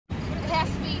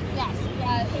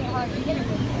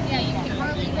Yeah, you can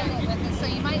hardly hit it with this, so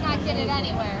you might not get it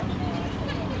anywhere.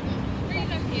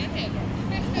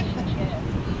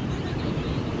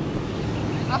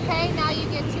 Okay, now you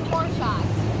get 2 more shots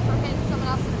for hitting someone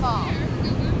else's ball.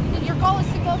 And your goal is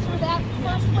to go through that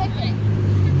first wicket.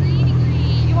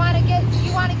 You want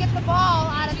to get the ball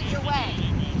out of your way.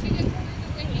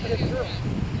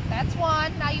 That's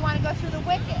one. Now you want to go through the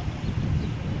wicket.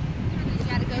 You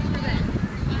got to go through that.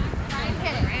 Try and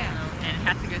hit it. And it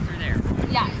has to go through there.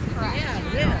 Yes, correct.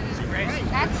 Yeah.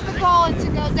 That's the goal, and to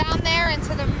go down there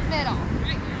into the middle.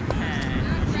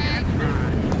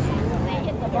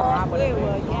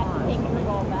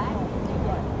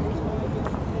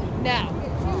 No.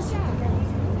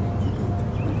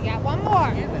 You got one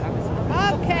more.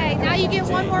 Okay, now you get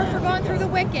one more for going through the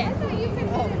wicket.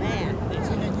 Oh, man.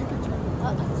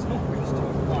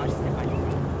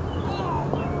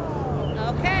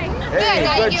 Okay, good.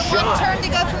 Now you get one turn to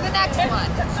go through the next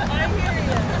one.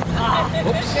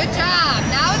 Good job.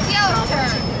 Now it's Yellow's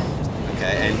turn.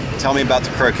 Okay, and tell me about the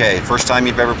croquet. First time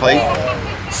you've ever played?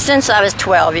 Since I was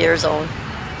 12 years old.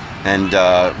 And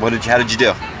how did you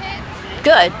do?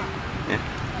 Good. Yeah.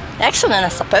 Excellent, I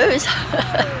suppose.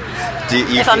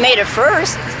 If I made it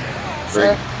first.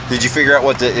 So, did you figure out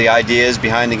what the idea is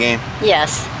behind the game?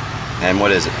 yes. And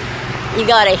what is it? You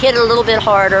got to hit it a little bit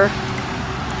harder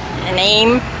and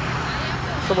aim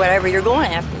for whatever you're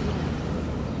going after.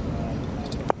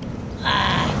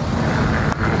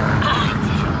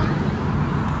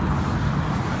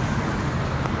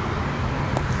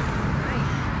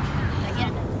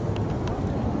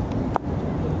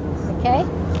 Okay.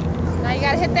 Now you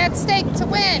got to hit that stake to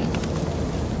win.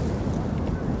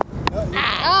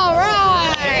 All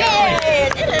right. Hey, I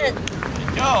did it.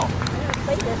 Go!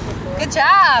 Good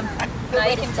job. Now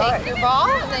you can take your ball,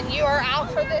 and then you are out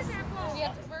for this